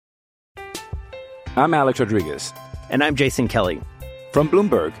I'm Alex Rodriguez. And I'm Jason Kelly. From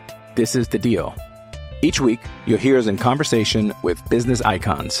Bloomberg, this is The Deal. Each week, you'll hear us in conversation with business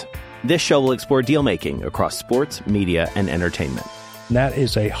icons. This show will explore deal-making across sports, media, and entertainment. That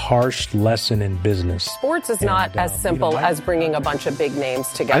is a harsh lesson in business. Sports is not as simple as bringing a bunch of big names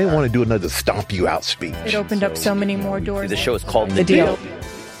together. I didn't want to do another stomp you out speech. It opened up so many more doors. The show is called The Deal.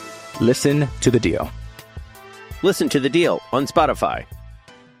 Listen to The Deal. Listen to The Deal on Spotify.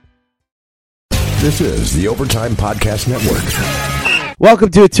 This is the Overtime Podcast Network. Welcome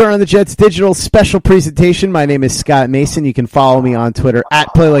to a Turn on the Jets digital special presentation. My name is Scott Mason. You can follow me on Twitter at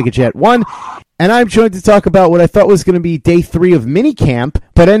PlayLikeAJet1. And I'm joined to talk about what I thought was going to be day 3 of minicamp,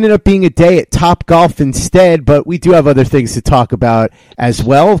 but ended up being a day at Top Golf instead. But we do have other things to talk about as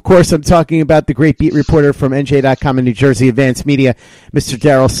well. Of course, I'm talking about the great beat reporter from NJ.com and New Jersey Advanced Media, Mr.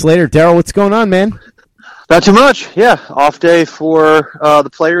 Daryl Slater. Daryl, what's going on, man? Not too much. Yeah, off day for the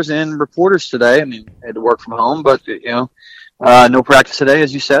players and reporters today. I mean, I had to work from home, but, no practice today,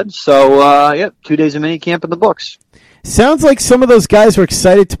 as you said. So, 2 days of minicamp in the books. Sounds like some of those guys were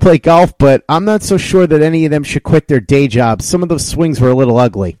excited to play golf, but I'm not so sure that any of them should quit their day jobs. Some of those swings were a little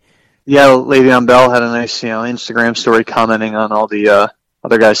ugly. Yeah, Le'Veon Bell had a nice, Instagram story commenting on all the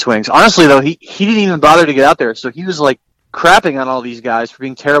other guys' swings. Honestly, though, he didn't even bother to get out there, so he was like crapping on all these guys for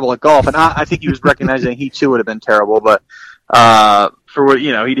being terrible at golf, and I think he was recognizing he too would have been terrible, but for what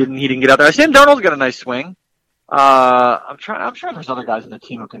he didn't get out there. Sam Darnold's got a nice swing. I'm sure there's other guys in the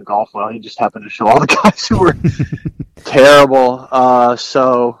team who can golf well. He just happened to show all the guys who were terrible.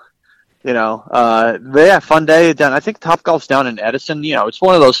 Fun day down. I think Topgolf's down in Edison. It's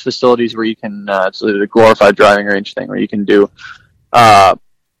one of those facilities where you can it's a glorified driving range thing where you can do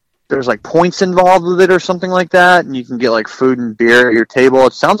there's like points involved with it or something like that, and you can get like food and beer at your table.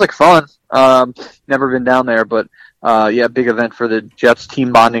 It sounds like fun. Never been down there, but big event for the Jets,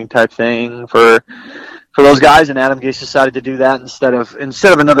 team bonding type thing for those guys, and Adam Gase decided to do that instead of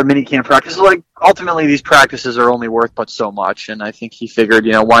another mini camp practice. Like ultimately these practices are only worth but so much, and I think he figured,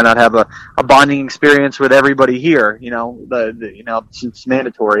 why not have a bonding experience with everybody here, since it's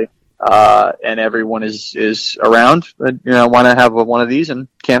mandatory. And everyone is around, why not have one of these, and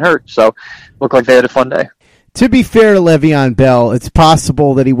can't hurt. So looked like they had a fun day. To be fair to Le'Veon Bell, it's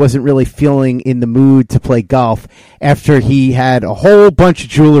possible that he wasn't really feeling in the mood to play golf after he had a whole bunch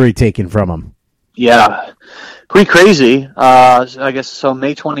of jewelry taken from him. Yeah, pretty crazy. I guess so.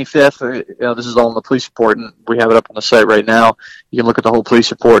 May 25th, this is all in the police report, and we have it up on the site right now. You can look at the whole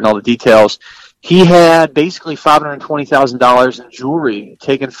police report and all the details. He had basically $520,000 in jewelry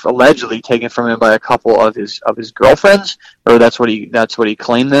allegedly taken from him by a couple of his girlfriends, or that's what he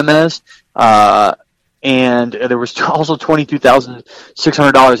claimed them as. And there was also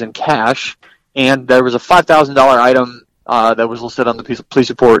 $22,600 in cash, and there was a $5,000 item that was listed on the police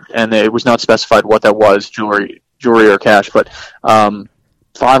report, and it was not specified what that was, jewelry or cash, but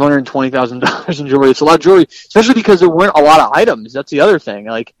 $520,000 in jewelry. It's a lot of jewelry, especially because there weren't a lot of items. That's the other thing.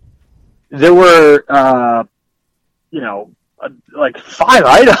 Like, there were, like 5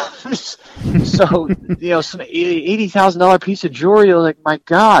 items. So, some $80,000 piece of jewelry. Like, my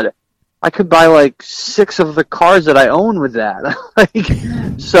God, I could buy like 6 of the cars that I own with that.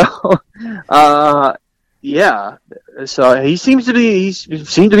 So he seemed to be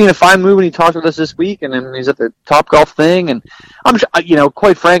in a fine mood when he talked with us this week, and then he's at the Top Golf thing. And I'm,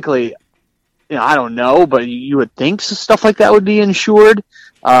 quite frankly, I don't know, but you would think stuff like that would be insured.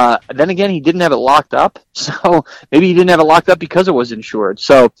 Then again, he didn't have it locked up, so maybe he didn't have it locked up because it was insured.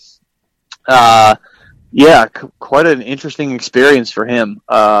 So, quite an interesting experience for him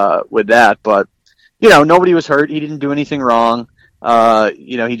with that. But nobody was hurt. He didn't do anything wrong.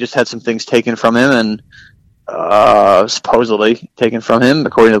 He just had some things taken from him, and supposedly taken from him,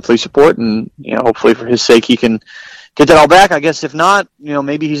 according to the police report. And hopefully for his sake, he can get that all back. I guess if not,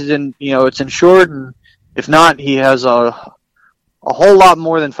 maybe he's in. It's insured, and if not, he has a whole lot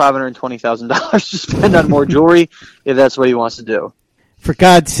more than $520,000 to spend on more jewelry if that's what he wants to do. For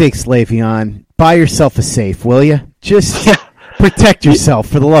God's sakes, Le'Veon, buy yourself a safe, will you? Just protect yourself,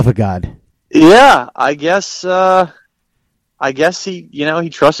 for the love of God. Yeah, I guess he, he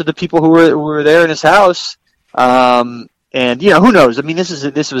trusted the people who were there in his house. And who knows? I mean,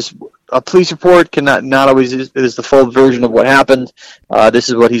 this was a police report. Not always is the full version of what happened. This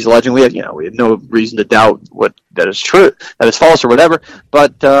is what he's alleging. We had no reason to doubt that is true, that is false or whatever.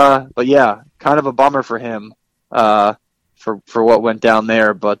 But yeah, kind of a bummer for him, for what went down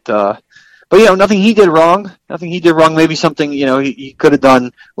there. But nothing he did wrong. Maybe something he could have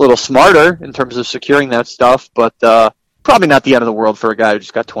done a little smarter in terms of securing that stuff. But probably not the end of the world for a guy who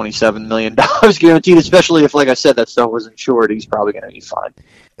just got $27 million guaranteed, especially if, like I said, that stuff was insured. He's probably going to be fine.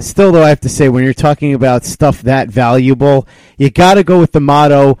 Still, though, I have to say, when you're talking about stuff that valuable, you got to go with the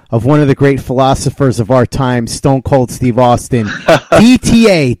motto of one of the great philosophers of our time, Stone Cold Steve Austin,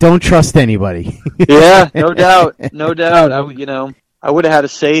 DTA, don't trust anybody. Yeah, no doubt. No doubt. I would have had a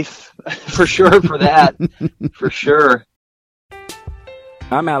safe for sure for that, for sure.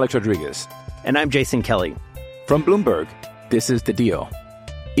 I'm Alex Rodriguez. And I'm Jason Kelly. From Bloomberg, this is The Deal.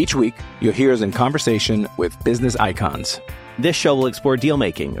 Each week, you'll hear us in conversation with business icons. This show will explore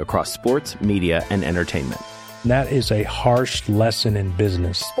deal-making across sports, media, and entertainment. And that is a harsh lesson in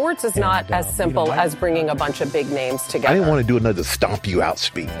business. Sports is not as simple as bringing a bunch of big names together. I didn't want to do another stomp you out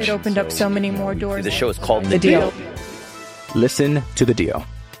speech. It opened up so many more doors. The show is called The Deal. Listen to The Deal.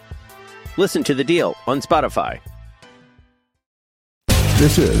 Listen to The Deal on Spotify.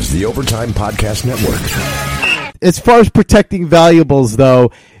 This is the Overtime Podcast Network. As far as protecting valuables,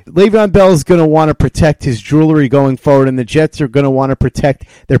 though, Le'Veon Bell is going to want to protect his jewelry going forward, and the Jets are going to want to protect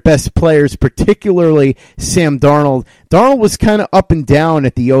their best players, particularly Sam Darnold. Darnold was kind of up and down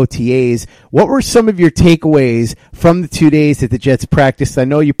at the OTAs. What were some of your takeaways from the 2 days that the Jets practiced? I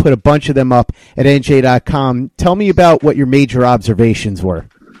know you put a bunch of them up at NJ.com. Tell me about what your major observations were.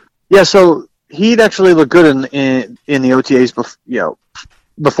 Yeah, so he'd actually looked good in the OTAs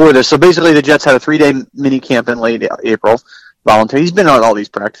before this. So basically the Jets had a 3-day mini camp in late April. Voluntary. He's been on all these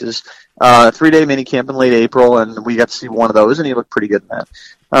practices. 3-day mini camp in late April, and we got to see one of those, and he looked pretty good in that.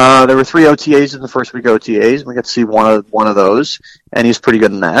 There were 3 OTAs in the first week of OTAs, and we got to see one of those, and he was pretty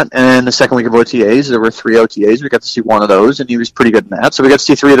good in that. And the second week of OTAs, there were 3 OTAs. We got to see one of those, and he was pretty good in that. So we got to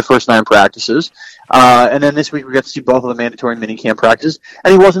see 3 of the first 9 practices. And then this week we got to see both of the mandatory minicamp practices,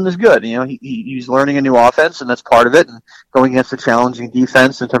 and he wasn't as good. He's learning a new offense, and that's part of it, and going against a challenging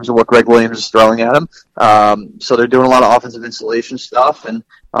defense in terms of what Greg Williams is throwing at him. So they're doing a lot of offensive installation stuff, and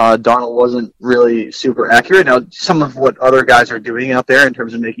Darnold wasn't really super accurate. Now, some of what other guys are doing out there in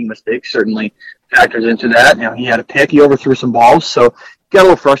terms of making mistakes certainly factors into that. He had a pick, he overthrew some balls, so got a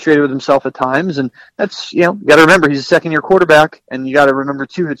little frustrated with himself at times, and that's, you got to remember, he's a second-year quarterback, and you got to remember,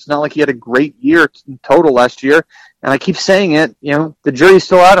 too, it's not like he had a great year in total last year, and I keep saying it, the jury's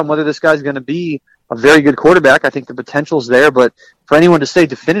still out on whether this guy's going to be a very good quarterback. I think the potential's there, but for anyone to say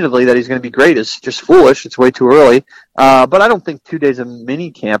definitively that he's going to be great is just foolish. It's way too early, but I don't think 2 days of mini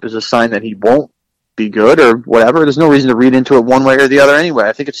camp is a sign that he won't be good or whatever. There's no reason to read into it one way or the other anyway.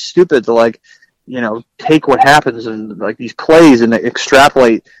 I think it's stupid to, take what happens and these plays and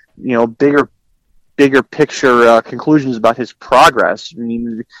extrapolate, bigger picture conclusions about his progress. I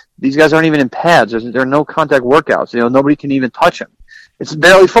mean, these guys aren't even in pads. There are no contact workouts. Nobody can even touch him. It's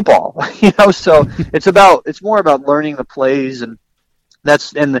barely football, So it's more about learning the plays, and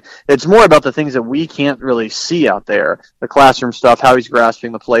it's more about the things that we can't really see out there, the classroom stuff, how he's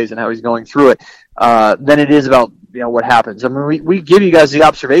grasping the plays and how he's going through it, than it is about what happens. I mean, we give you guys the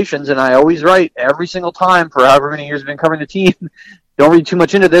observations, and I always write every single time for however many years I've been covering the team. Don't read too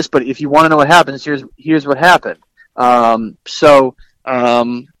much into this, but if you want to know what happens, here's what happened.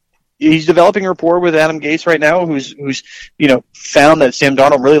 He's developing a rapport with Adam Gase right now, who's found that Sam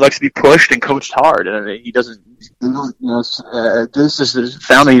Darnold really likes to be pushed and coached hard, and he doesn't. This is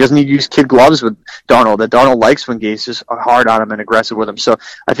found that he doesn't need to use kid gloves with Darnold. That Darnold likes when Gase is hard on him and aggressive with him. So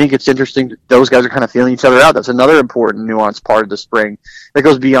I think it's interesting that those guys are kind of feeling each other out. That's another important nuanced part of the spring that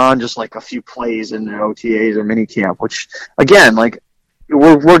goes beyond just a few plays in the OTAs or mini camp. Which again,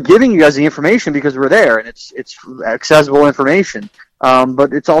 we're giving you guys the information because we're there, and it's accessible information.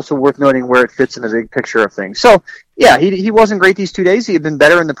 But it's also worth noting where it fits in the big picture of things. So, yeah, he wasn't great these 2 days. He had been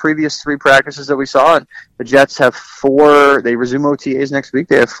better in the previous 3 practices that we saw. And the Jets have 4. They resume OTAs next week.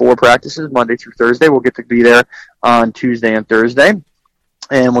 They have 4 practices, Monday through Thursday. We'll get to be there on Tuesday and Thursday,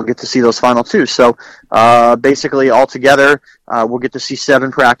 and we'll get to see those final 2. So, basically, altogether, we'll get to see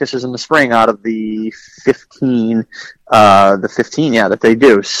 7 practices in the spring out of the 15. That they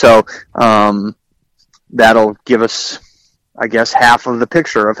do. So, that'll give us, I guess, half of the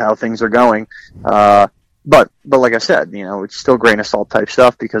picture of how things are going. But like I said, it's still grain of salt type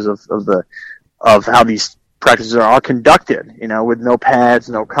stuff because of how these practices are conducted, with no pads,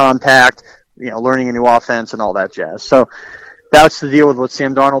 no contact, learning a new offense and all that jazz. So that's the deal with what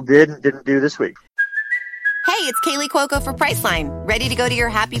Sam Darnold did and didn't do this week. Hey, it's Kaylee Cuoco for Priceline. Ready to go to your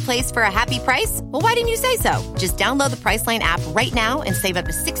happy place for a happy price? Well, why didn't you say so? Just download the Priceline app right now and save up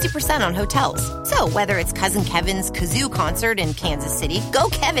to 60% on hotels. So whether it's Cousin Kevin's Kazoo Concert in Kansas City, go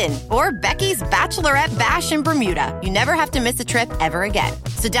Kevin, or Becky's Bachelorette Bash in Bermuda, you never have to miss a trip ever again.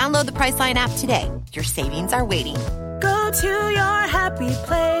 So download the Priceline app today. Your savings are waiting. Go to your happy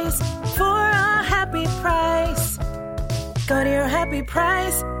place for a happy price. go to your happy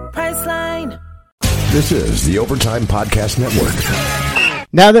price, Priceline. This is the Overtime Podcast Network.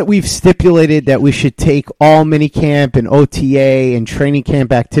 Now that we've stipulated that we should take all minicamp and OTA and training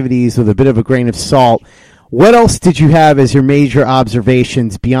camp activities with a bit of a grain of salt, what else did you have as your major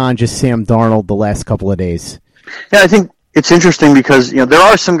observations beyond just Sam Darnold the last couple of days? Yeah, I think it's interesting because, there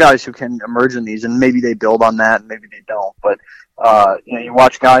are some guys who can emerge in these, and maybe they build on that and maybe they don't. But, you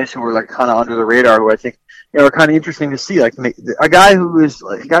watch guys who are like kind of under the radar who I think, are kind of interesting to see. Like a guy who is,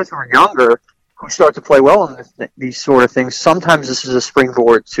 like, guys who are younger who start to play well in these sort of things. Sometimes this is a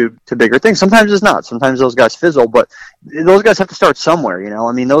springboard to bigger things. Sometimes it's not. Sometimes those guys fizzle, but those guys have to start somewhere,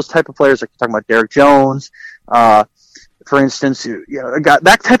 I mean, those type of players, like you're talking about Derek Jones, for instance,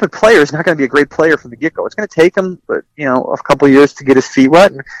 that type of player is not going to be a great player from the get-go. It's going to take him, a couple of years to get his feet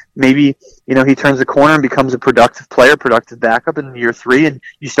wet, and maybe, he turns the corner and becomes a productive player, productive backup in year 3, and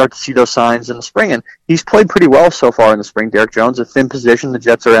you start to see those signs in the spring. And he's played pretty well so far in the spring. Derek Jones, a thin position the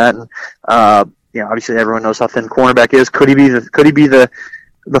Jets are at, and obviously everyone knows how thin cornerback is. Could he be the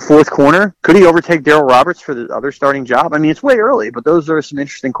fourth corner? Could he overtake Darryl Roberts for the other starting job? I mean, it's way early, but those are some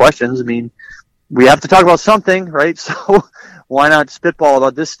interesting questions. I mean, we have to talk about something, right? So why not spitball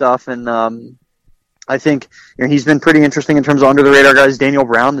about this stuff? And I think he's been pretty interesting in terms of under-the-radar guys. Daniel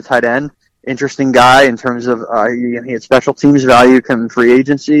Brown, the tight end, interesting guy in terms of he had special teams value come free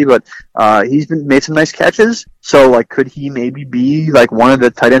agency, but he's made some nice catches. So, like, could he maybe be like one of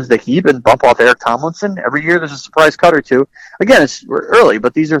the tight ends they keep and bump off Eric Tomlinson? Every year there's a surprise cut or two. Again, we're early,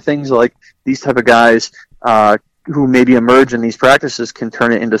 but these are things like these type of guys who maybe emerge in these practices can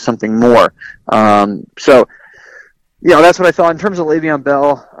turn it into something more. So, that's what I thought. In terms of Le'Veon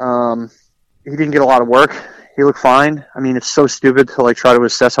Bell, he didn't get a lot of work. He looked fine. I mean, it's so stupid to try to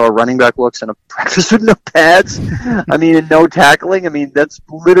assess how a running back looks in a practice with no pads. I mean, and no tackling. I mean, that's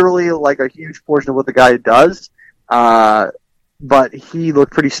literally like a huge portion of what the guy does. But he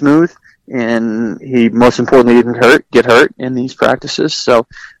looked pretty smooth, and he most importantly didn't get hurt in these practices. So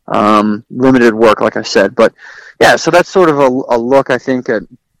limited work, like I said. But yeah, so that's sort of a look. I think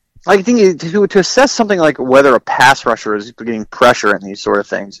to assess something like whether a pass rusher is getting pressure in these sort of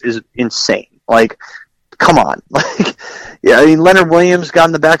things is insane. Like, come on. I mean, Leonard Williams got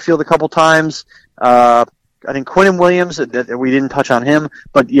in the backfield a couple times. I think Quinnen Williams, we didn't touch on him,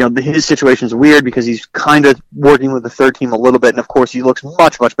 but his situation is weird because he's kind of working with the third team a little bit, and of course he looks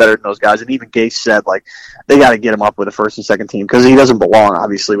much, much better than those guys. And even Gase said they got to get him up with the first and second team because he doesn't belong,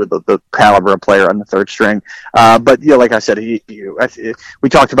 obviously, with the caliber of player on the third string. But like I said, we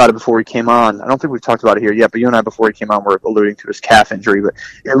talked about it before he came on. I don't think we've talked about it here yet, but you and I before he came on were alluding to his calf injury. But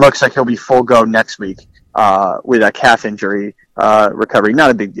it looks like he'll be full go next week with that calf injury. Recovery, not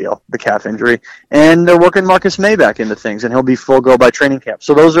a big deal, the calf injury, and they're working Marcus May back into things, and he'll be full go by training camp.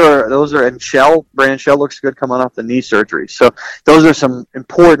 So those are, and Brandon Shell looks good coming off the knee surgery. So those are some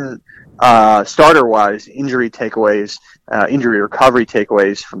important starter-wise injury takeaways, injury recovery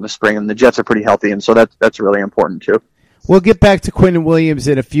takeaways from the spring, and the Jets are pretty healthy, and so that's really important too. We'll get back to Quinnen Williams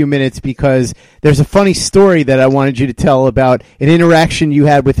in a few minutes because there's a funny story that I wanted you to tell about an interaction you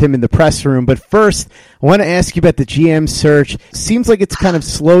had with him in the press room. But first, I want to ask you about the GM search. Seems like it's kind of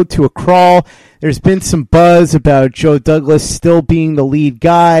slowed to a crawl. There's been some buzz about Joe Douglas still being the lead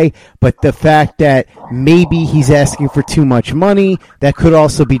guy, but the fact that maybe he's asking for too much money, that could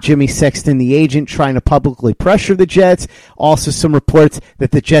also be Jimmy Sexton, the agent, trying to publicly pressure the Jets. Also some reports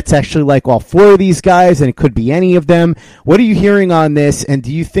that the Jets actually like all 4 of these guys, and it could be any of them. What are you hearing on this, and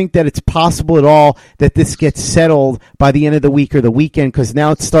do you think that it's possible at all that this gets settled by the end of the week or the weekend? Because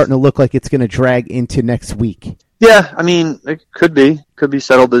now it's starting to look like it's going to drag into next week. Yeah, I mean, it could be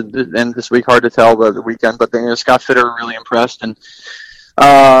settled at the end of this week. Hard to tell by the weekend, but Scott Fitter really impressed. And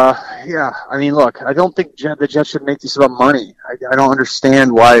yeah, I mean, look, I don't think the Jets should make this about money. I don't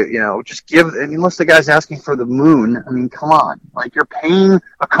understand why, just give, unless the guy's asking for the moon. I mean, come on. Like, you're paying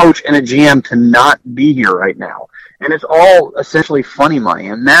a coach and a GM to not be here right now. And it's all essentially funny money.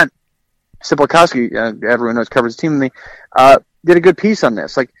 And Matt Sipolkowski, everyone knows covers the team with me, did a good piece on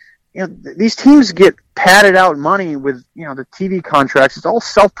this. Like, these teams get padded out money with, the TV contracts. It's all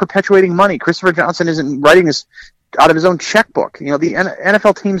self-perpetuating money. Christopher Johnson isn't writing this out of his own checkbook. The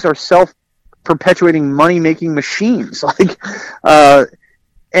NFL teams are self-perpetuating money-making machines. And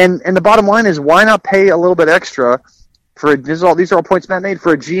the bottom line is, why not pay a little bit extra for these are all points Matt made,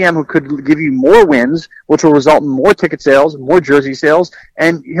 for a GM who could give you more wins, which will result in more ticket sales, more jersey sales,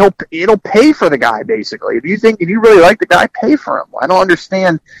 and it'll pay for the guy basically. If you really like the guy, pay for him. I don't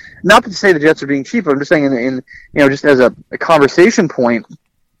understand. Not to say the Jets are being cheap, but I'm just saying in just as a conversation point,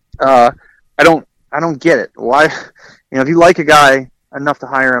 I don't get it. Why? If you like a guy enough to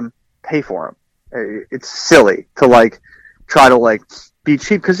hire him, pay for him. It's silly to try to like be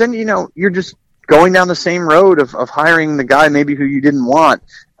cheap, because then you're just going down the same road of hiring the guy maybe who you didn't want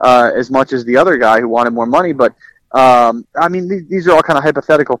as much as the other guy who wanted more money. But I mean, these are all kind of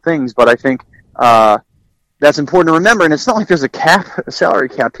hypothetical things, but I think that's important to remember. And it's not like there's a salary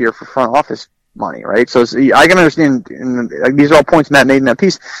cap here for front office money, right? So I can understand, and these are all points Matt made in that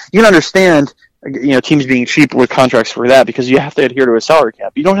piece. You can understand, teams being cheap with contracts for that, because you have to adhere to a salary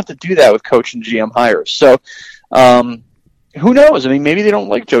cap. You don't have to do that with coach and GM hires. So, who knows? I mean, maybe they don't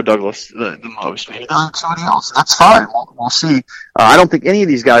like Joe Douglas the most. Maybe they like somebody else. That's fine. We'll see. I don't think any of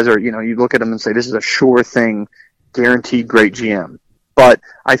these guys are, you look at them and say, this is a sure thing, guaranteed great GM. But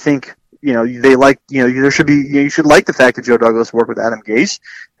I think, they like, there should be, you should like the fact that Joe Douglas worked with Adam Gase,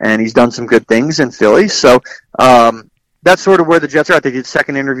 and he's done some good things in Philly. So, that's sort of where the Jets are at. They did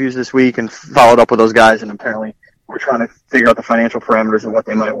second interviews this week and followed up with those guys, and apparently we're trying to figure out the financial parameters of what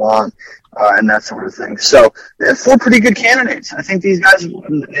they might want, and that sort of thing. So, they're 4 pretty good candidates. I think these guys,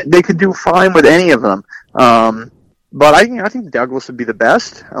 they could do fine with any of them. But I think Douglas would be the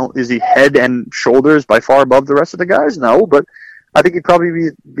best. Is he head and shoulders by far above the rest of the guys? No, but I think he'd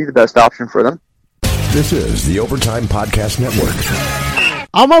probably be the best option for them. This is the Overtime Podcast Network.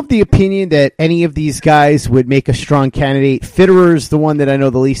 I'm of the opinion that any of these guys would make a strong candidate. Fitterer is the one that I know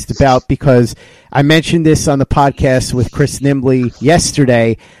the least about, because I mentioned this on the podcast with Chris Nimbley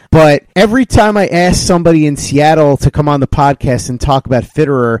yesterday. But every time I asked somebody in Seattle to come on the podcast and talk about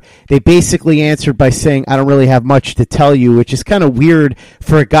Fitterer, they basically answered by saying, I don't really have much to tell you, which is kind of weird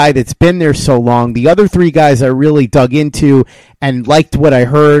for a guy that's been there so long. The other 3 guys I really dug into and liked what I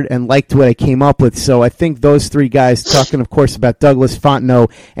heard and liked what I came up with. So I think those 3 guys, talking of course about Douglas,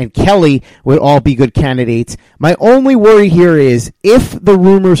 Fontenot, and Kelly, would all be good candidates. My only worry here is if the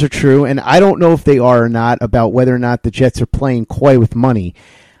rumors are true, and I don't know if they are or not, about whether or not the Jets are playing coy with money.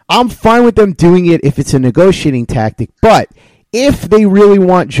 I'm fine with them doing it if it's a negotiating tactic, but if they really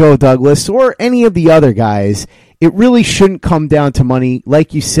want Joe Douglas or any of the other guys, it really shouldn't come down to money.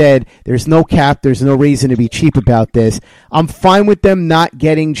 Like you said, there's no cap. There's no reason to be cheap about this. I'm fine with them not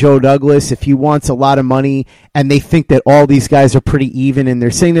getting Joe Douglas if he wants a lot of money and they think that all these guys are pretty even, and they're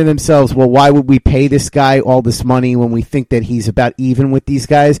saying to themselves, well, why would we pay this guy all this money when we think that he's about even with these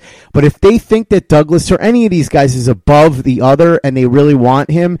guys? But if they think that Douglas or any of these guys is above the other and they really want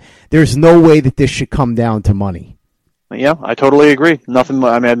him, there's no way that this should come down to money. Yeah, I totally agree. I have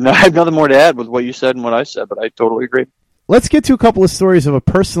nothing more to add with what you said and what I said, but I totally agree. Let's get to a couple of stories of a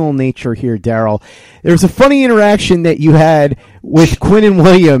personal nature here, Daryl. There was a funny interaction that you had with Quinnen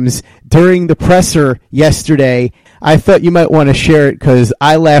Williams during the presser yesterday. I thought you might want to share it because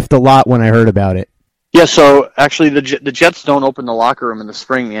I laughed a lot when I heard about it. Yeah, so actually the Jets don't open the locker room in the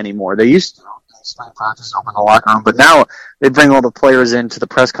spring anymore. They used to spring practice open the locker room, but now they bring all the players into the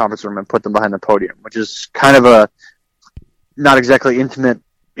press conference room and put them behind the podium, which is kind of a not exactly intimate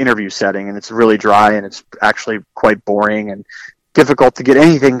interview setting, and it's really dry, and it's actually quite boring and difficult to get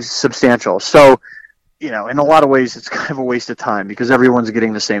anything substantial. So, in a lot of ways, it's kind of a waste of time because everyone's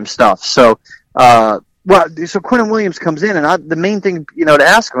getting the same stuff. So, so Quinnen Williams comes in, and the main thing, to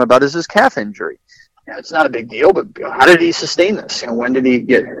ask him about is his calf injury. It's not a big deal, but how did he sustain this? When did he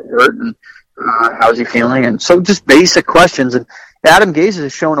get hurt, and how's he feeling? And so just basic questions. And Adam Gase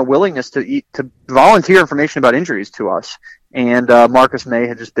has shown a willingness to volunteer information about injuries to us. And Marcus May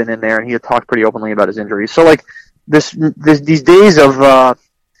had just been in there, and he had talked pretty openly about his injuries. So, like, these days of,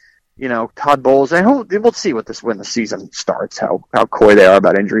 Todd Bowles, we'll see when the season starts, how coy they are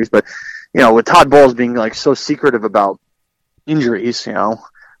about injuries. But, with Todd Bowles being, like, so secretive about injuries,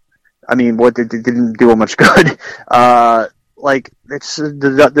 what didn't do him much good. It's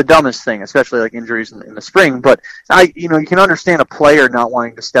the dumbest thing, especially like injuries in the spring. But you can understand a player not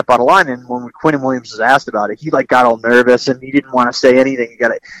wanting to step out of line. And when Quinnen Williams was asked about it, he got all nervous and he didn't want to say anything. You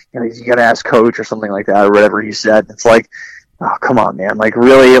got to ask coach or something like that or whatever he said. It's like, oh, come on, man!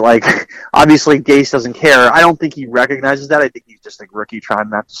 Really, obviously Gase doesn't care. I don't think he recognizes that. I think he's just a rookie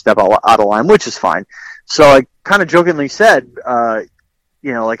trying not to step out of line, which is fine. So I kind of jokingly said,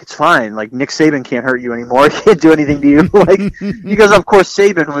 it's fine. Nick Saban can't hurt you anymore. He can't do anything to you. Because of course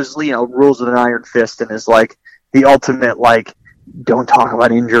Saban was, rules with an iron fist and is the ultimate, don't talk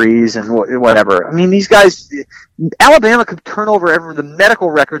about injuries and whatever. I mean, these guys, Alabama could turn over the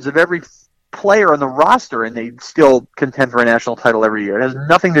medical records of every player on the roster and they'd still contend for a national title every year. It has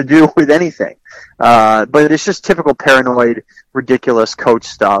nothing to do with anything. But it's just typical paranoid, ridiculous coach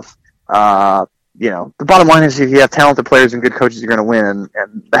stuff. The bottom line is if you have talented players and good coaches, you're going to win,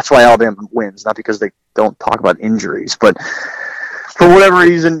 and that's why Alabama wins, not because they don't talk about injuries. But for whatever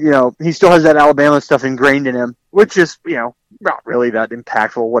reason, he still has that Alabama stuff ingrained in him, which is, not really that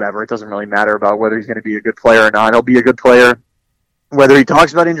impactful, whatever. It doesn't really matter about whether he's going to be a good player or not. He'll be a good player whether he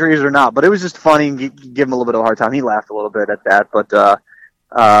talks about injuries or not. But it was just funny and give him a little bit of a hard time. He laughed a little bit at that. But,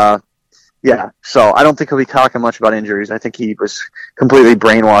 yeah, so I don't think he'll be talking much about injuries. I think he was completely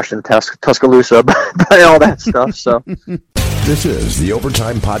brainwashed in Tuscaloosa by all that stuff. So This is the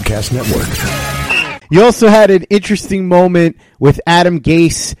Overtime Podcast Network. You also had an interesting moment with Adam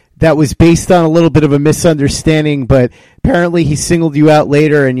Gase that was based on a little bit of a misunderstanding, but apparently he singled you out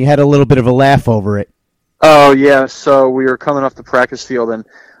later and you had a little bit of a laugh over it. Oh, yeah, so we were coming off the practice field, and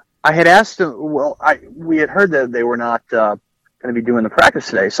I had asked him, we had heard that they were not going to be doing the practice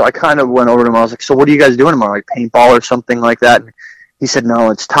today, so I kind of went over to him. I was like, so what are you guys doing tomorrow, like paintball or something like that? And he said,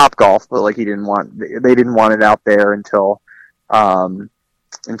 no, it's Topgolf, but like they didn't want it out there until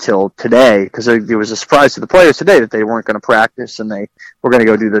today, because it was a surprise to the players today that they weren't going to practice and they were going to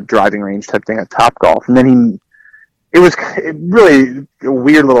go do the driving range type thing at Topgolf. And then it was really a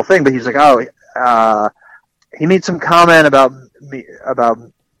weird little thing, but he's like, he made some comment about me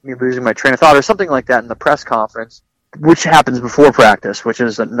losing my train of thought or something like that in the press conference, which happens before practice, which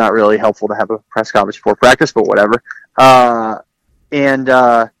is not really helpful to have a press conference before practice, but whatever.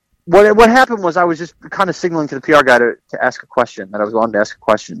 What happened was I was just kind of signaling to the PR guy to ask a question, that I was wanting to ask a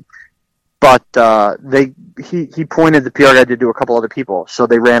question. But he pointed the PR guy to do a couple other people, so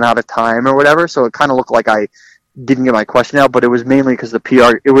they ran out of time or whatever, so it kind of looked like I didn't get my question out, but it was mainly because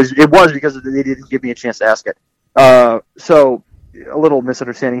it was because they didn't give me a chance to ask it. So a little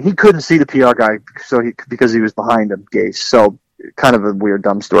misunderstanding. He couldn't see the PR guy because he was behind him, Gase. So kind of a weird,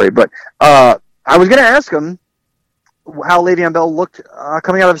 dumb story. But I was going to ask him how Le'Veon Bell looked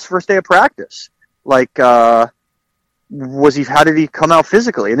coming out of his first day of practice. Like, how did he come out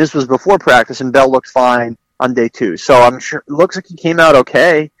physically? And this was before practice, and Bell looked fine on day 2. So I'm sure it looks like he came out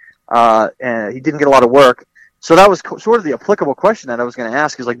okay, and he didn't get a lot of work. So that was sort of the applicable question that I was going to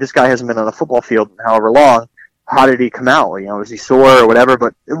ask, is like, this guy hasn't been on a football field in however long. How did he come out? Was he sore or whatever?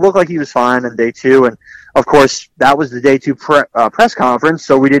 But it looked like he was fine on day 2. And, of course, that was the day 2 press conference,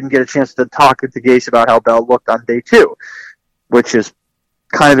 so we didn't get a chance to talk to Gase about how Bell looked on day 2, which is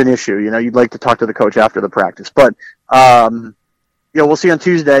kind of an issue. You'd like to talk to the coach after the practice. But, we'll see on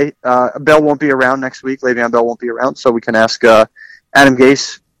Tuesday. Bell won't be around next week. Le'Veon Bell won't be around, so we can ask Adam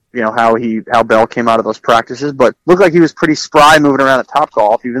Gase, how Bell came out of those practices. But looked like he was pretty spry moving around at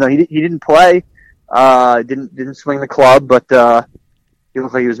Topgolf, even though he didn't play. Didn't swing the club, but he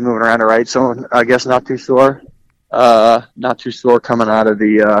looked like he was moving around all right. So I guess not too sore. Coming out of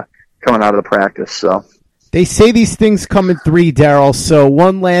the practice. So they say these things come in 3, Daryl. So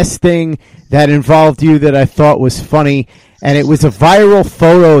one last thing that involved you that I thought was funny, and it was a viral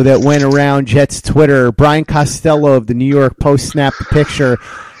photo that went around Jets Twitter. Brian Costello of the New York Post snapped the picture.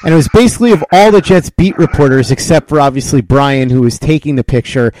 And it was basically of all the Jets beat reporters, except for obviously Brian, who was taking the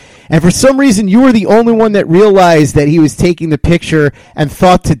picture. And for some reason, you were the only one that realized that he was taking the picture and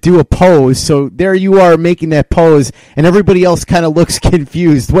thought to do a pose. So there you are making that pose, and everybody else kind of looks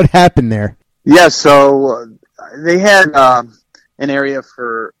confused. What happened there? Yeah, so they had an area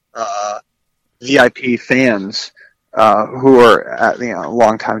for VIP fans who are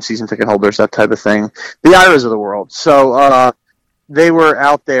long-time season ticket holders, that type of thing. The Iras of the world. So they were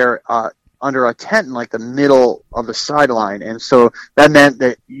out there under a tent in like the middle of the sideline, and so that meant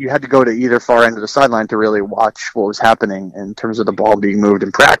that you had to go to either far end of the sideline to really watch what was happening in terms of the ball being moved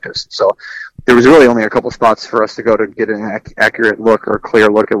in practice. So there was really only a couple spots for us to go to get an accurate look or clear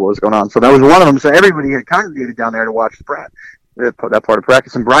look at what was going on. So that was one of them. So everybody had congregated down there to watch that part of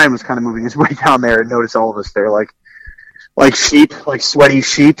practice, and Brian was kind of moving his way down there and noticed all of us there like sheep, like sweaty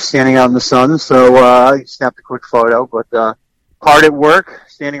sheep standing out in the sun. So he snapped a quick photo, but hard at work,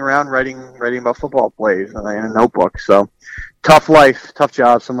 standing around writing about football plays in a notebook. So tough life, tough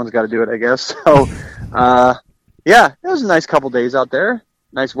job. Someone's got to do it, I guess. So it was a nice couple days out there.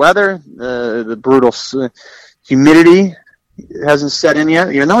 Nice weather. The brutal humidity hasn't set in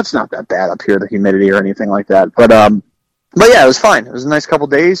yet, even though it's not that bad up here, the humidity or anything like that. But yeah, it was fine. It was a nice couple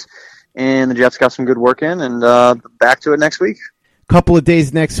days, and the Jets got some good work in, and back to it next week. Couple of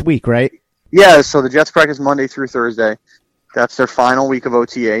days next week, right? Yeah, so the Jets practice Monday through Thursday. That's their final week of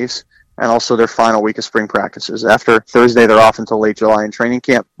OTAs and also their final week of spring practices. After Thursday, they're off until late July in training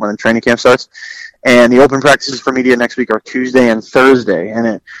camp, when the training camp starts. And the open practices for media next week are Tuesday and Thursday. And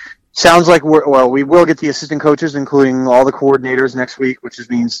it sounds like we will get the assistant coaches, including all the coordinators next week, which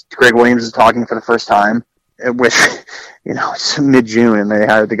means Greg Williams is talking for the first time, which, it's mid-June and they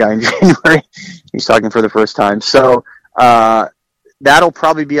hired the guy in January. He's talking for the first time. So that'll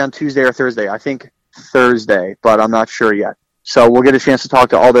probably be on Tuesday or Thursday. I think Thursday, but I'm not sure yet. So we'll get a chance to talk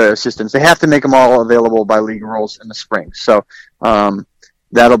to all their assistants. They have to make them all available by league rules in the spring. So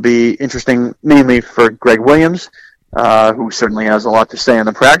that'll be interesting, mainly for Greg Williams, who certainly has a lot to say on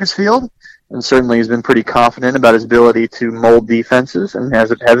the practice field, and certainly has been pretty confident about his ability to mold defenses, and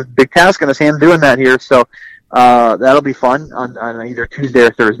has a big task on his hand doing that here. So that'll be fun on either Tuesday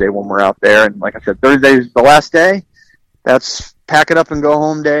or Thursday when we're out there. And like I said, Thursday's the last day. That's pack it up and go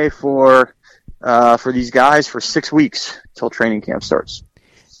home day for these guys for 6 weeks till training camp starts.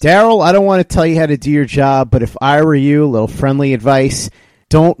 Daryl, I don't want to tell you how to do your job, but if I were you, a little friendly advice: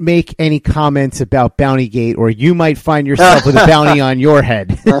 don't make any comments about Bountygate, or you might find yourself with a bounty on your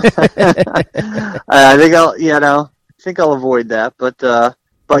head. I think I'll avoid that.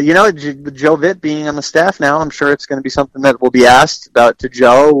 But you know, with Joe Vitt being on the staff now, I'm sure it's going to be something that will be asked about to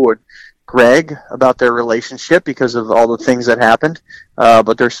Joe or Greg about their relationship because of all the things that happened.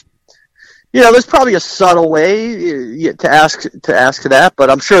 But there's probably a subtle way to ask that, but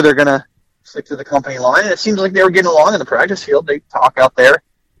I'm sure they're going to stick to the company line. And it seems like they were getting along in the practice field. They talk out there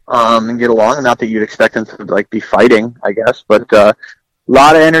and get along. Not that you'd expect them to be fighting, I guess, but a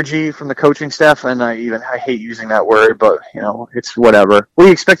lot of energy from the coaching staff. And I hate using that word, but it's whatever. What do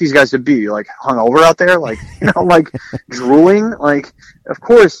you expect these guys to be? Hungover out there, drooling? Of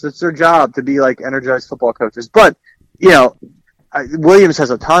course, it's their job to be energized football coaches, but Williams has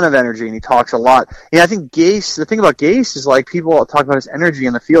a ton of energy and he talks a lot. I think Gase, the thing about Gase is people talk about his energy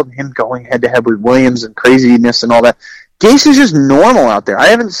in the field and him going head to head with Williams and craziness and all that. Gase is just normal out there. I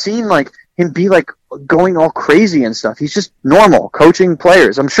haven't seen him be going all crazy and stuff. He's just normal coaching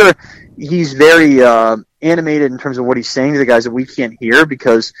players. I'm sure he's very animated in terms of what he's saying to the guys that we can't hear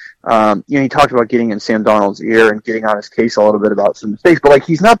because he talked about getting in Sam Darnold's ear and getting on his case a little bit about some mistakes, but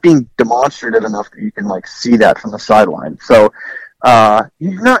he's not being demonstrative enough that you can see that from the sideline. So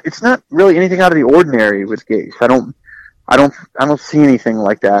it's not really anything out of the ordinary with Gase. I don't see anything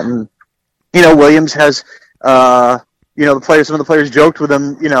like that. And Williams has some of the players joked with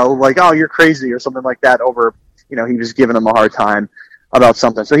him, oh, you're crazy or something like that over, he was giving them a hard time about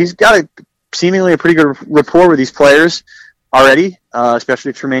something. So he's got seemingly a pretty good rapport with these players already,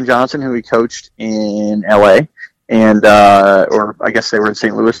 especially Tremaine Johnson, who he coached in LA and, or I guess they were in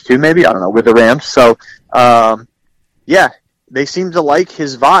St. Louis too, maybe, I don't know, with the Rams. So, they seem to like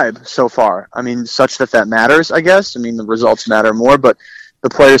his vibe so far. Such that matters, I guess. The results matter more, but the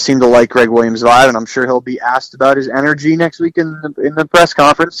players seem to like Greg Williams' vibe, and I'm sure he'll be asked about his energy next week in the press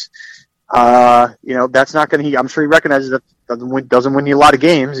conference. That's not going to. I'm sure he recognizes that doesn't win you a lot of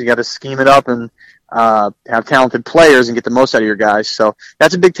games. You got to scheme it up and have talented players and get the most out of your guys. So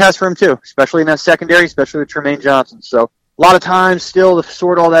that's a big test for him too, especially in that secondary, especially with Tremaine Johnson. So a lot of time still to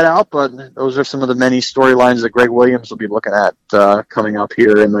sort all that out, but those are some of the many storylines that Greg Williams will be looking at coming up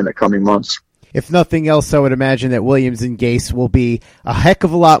here in the coming months. If nothing else, I would imagine that Williams and Gase will be a heck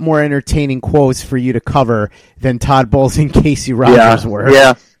of a lot more entertaining quotes for you to cover than Todd Bowles and Casey Rogers were.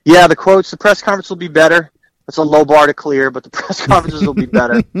 Yeah, the quotes, the press conference will be better. That's a low bar to clear, but the press conferences will be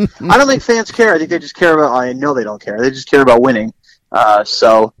better. I don't think fans care. I think they just care about, I know they don't care. They just care about winning.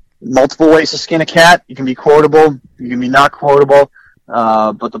 So multiple ways to skin a cat. You can be quotable. You can be not quotable.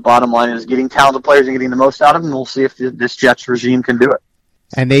 But the bottom line is getting talented players and getting the most out of them. We'll see if this Jets regime can do it.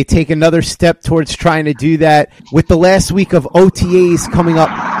 And they take another step towards trying to do that with the last week of OTAs coming up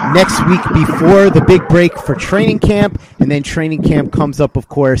next week before the big break for training camp. And then training camp comes up, of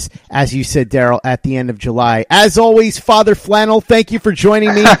course, as you said, Daryl, at the end of July. As always, Father Flannel, thank you for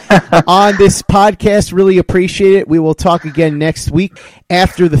joining me on this podcast. Really appreciate it. We will talk again next week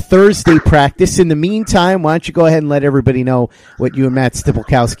after the Thursday practice. In the meantime, why don't you go ahead and let everybody know what you and Matt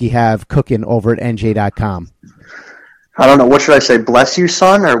Stipulkowski have cooking over at NJ.com. I don't know. What should I say? Bless you,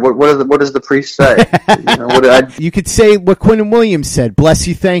 son? Or what does the priest say? You could say what Quinn Williams said. Bless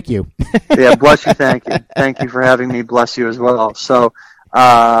you, thank you. Yeah, bless you, thank you. Thank you for having me. Bless you as well. So,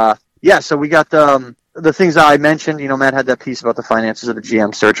 so we got the things that I mentioned. Matt had that piece about the finances of the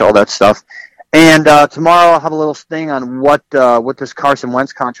GM search, all that stuff. And tomorrow I'll have a little thing on what this Carson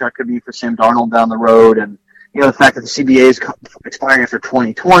Wentz contract could be for Sam Darnold down the road. And, the fact that the CBA is expiring after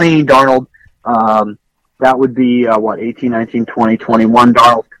 2020. Darnold, that would be, 18, 19, 20, 21.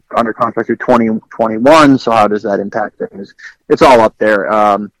 Darnold under contract through 2021, so how does that impact things? It's all up there.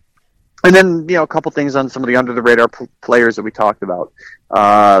 And then, a couple things on some of the under-the-radar players that we talked about.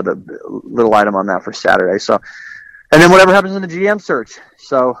 The little item on that for Saturday. So, and then whatever happens in the GM search.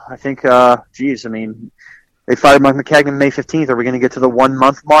 So I think, they fired Mike Maccagnan May 15th. Are we going to get to the 1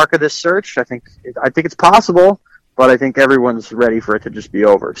 month mark of this search? I think it's possible, but I think everyone's ready for it to just be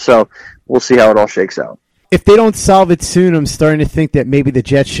over. So we'll see how it all shakes out. if they don't solve it soon, I'm starting to think that maybe the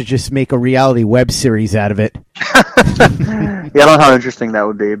Jets should just make a reality web series out of it. Yeah, I don't know how interesting that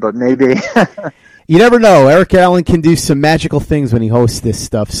would be, but maybe. You never know. Eric Allen can do some magical things when he hosts this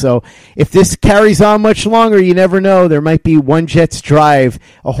stuff. So if this carries on much longer, you never know. There might be One Jets Drive,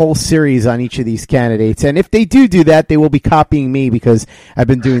 a whole series on each of these candidates. And if they do that, they will be copying me because I've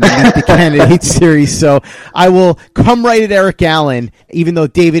been doing the Meet the Candidates series. So I will come right at Eric Allen, even though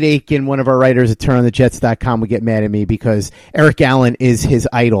David Aiken, one of our writers at TurnOnTheJets.com, would get mad at me because Eric Allen is his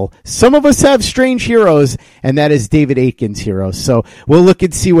idol. Some of us have strange heroes, and that is David Aiken's hero. So we'll look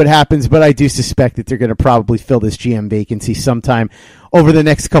and see what happens, but I do suspect that they're going to probably fill this GM vacancy sometime over the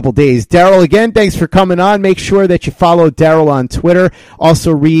next couple days. Daryl, again, thanks for coming on. Make sure that you follow Daryl on Twitter.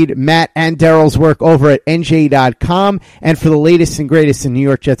 Also read Matt and Daryl's work over at NJ.com. And for the latest and greatest in New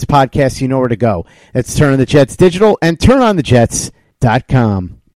York Jets podcasts, you know where to go. That's Turn on the Jets Digital and TurnOnTheJets.com.